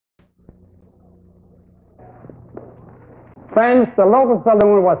Friends, the local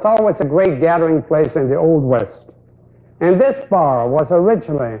saloon was always a great gathering place in the Old West. And this bar was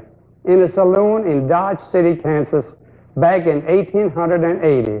originally in a saloon in Dodge City, Kansas, back in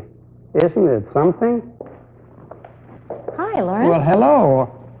 1880. Isn't it something? Hi, Lawrence. Well, hello.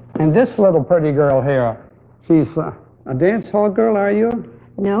 And this little pretty girl here, she's a dance hall girl, are you?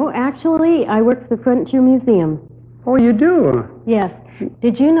 No, actually, I work for the Frontier Museum. Oh, you do? Yes.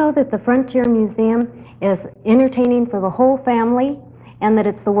 Did you know that the Frontier Museum is entertaining for the whole family and that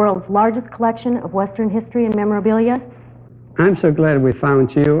it's the world's largest collection of Western history and memorabilia? I'm so glad we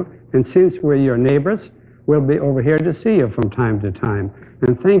found you, and since we're your neighbors, we'll be over here to see you from time to time.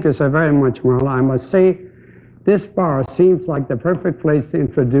 And thank you so very much, Marla. I must say, this bar seems like the perfect place to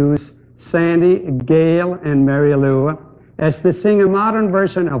introduce Sandi, Gail, and Mary Lou as to sing a modern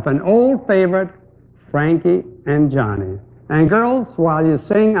version of an old favorite, Frankie and Johnny. And girls, while you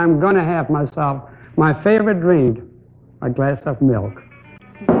sing, I'm going to have myself my favorite drink, a glass of milk.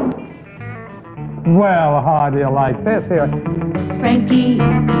 Well, how do you like this here? Frankie,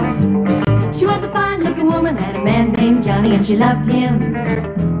 she was a fine-looking woman, had a man named Johnny, and she loved him.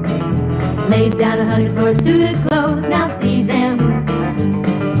 Laid down 100 for a suit of clothes, now see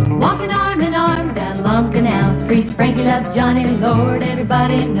them. Walking arm in arm down a long canal street. Frankie loved Johnny, Lord,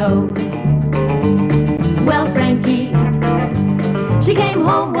 everybody knows. Well, Frankie, she came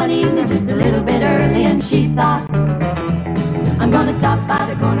home one evening just a little bit early, and she thought, I'm gonna stop by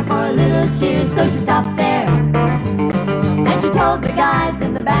the corner for a little cheer. So she stopped there, and she told the guys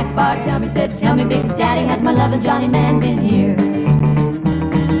in the back bar, tell me, Big Daddy, has my loving Johnny man been here?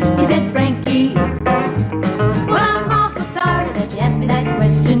 He said, Frankie, well, I'm awful sorry that you asked me that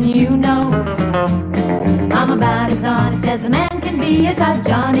question. You know, I'm about as honest as a man can be. Yes, I'm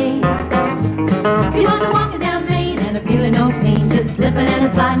Johnny. He wasn't walking down Main and a feeling no pain, just slipping and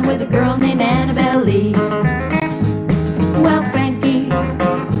a sliding with a girl named Annabelle Lee. Well, Frankie,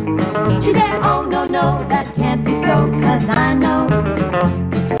 she said, oh, no, that can't be so, 'cause I know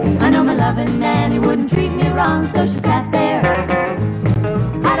my loving man, he wouldn't treat me wrong. So she sat there,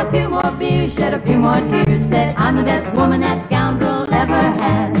 had a few more beers, shed a few more tears, said, I'm the best woman that scoundrel ever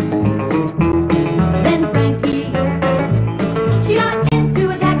had. Then Frankie, she got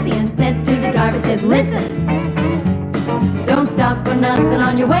into a taxi and said to the driver, said, listen, don't stop for nothing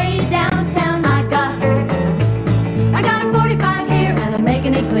on your way downtown. I got a 45 here, and I'm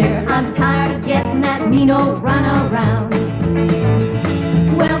making it clear, I'm tired of getting that mean old run around.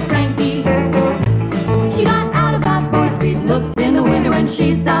 Well, Frankie, she got out about 4th Street, looked in the window, and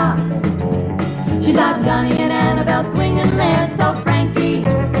she saw Johnny and Annabelle swinging there. So Frankie,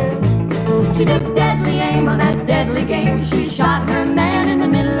 she took deadly aim on that deadly game. She shot her man in the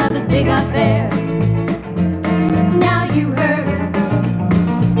middle of this big affair. Now you heard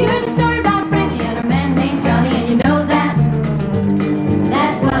the story about Frankie and her man named Johnny, and you know that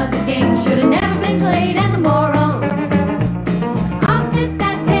was a game should have never been played. And the moral of this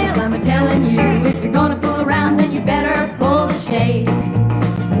that tale I'm a-telling you, if you're gonna fool around, then you better pull the shade.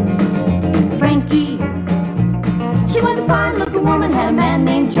 Frankie, she was a fine-looking woman, had a man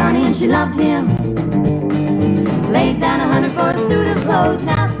named Johnny, and she loved him. Laid down 100 for a suit of clothes,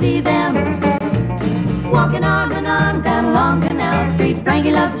 now see them. Walking arm in arm down a long canal street.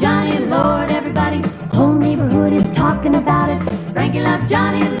 Frankie loved Johnny, Lord, everybody, whole neighborhood is talking about it. Frankie loved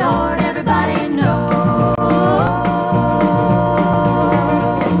Johnny, Lord,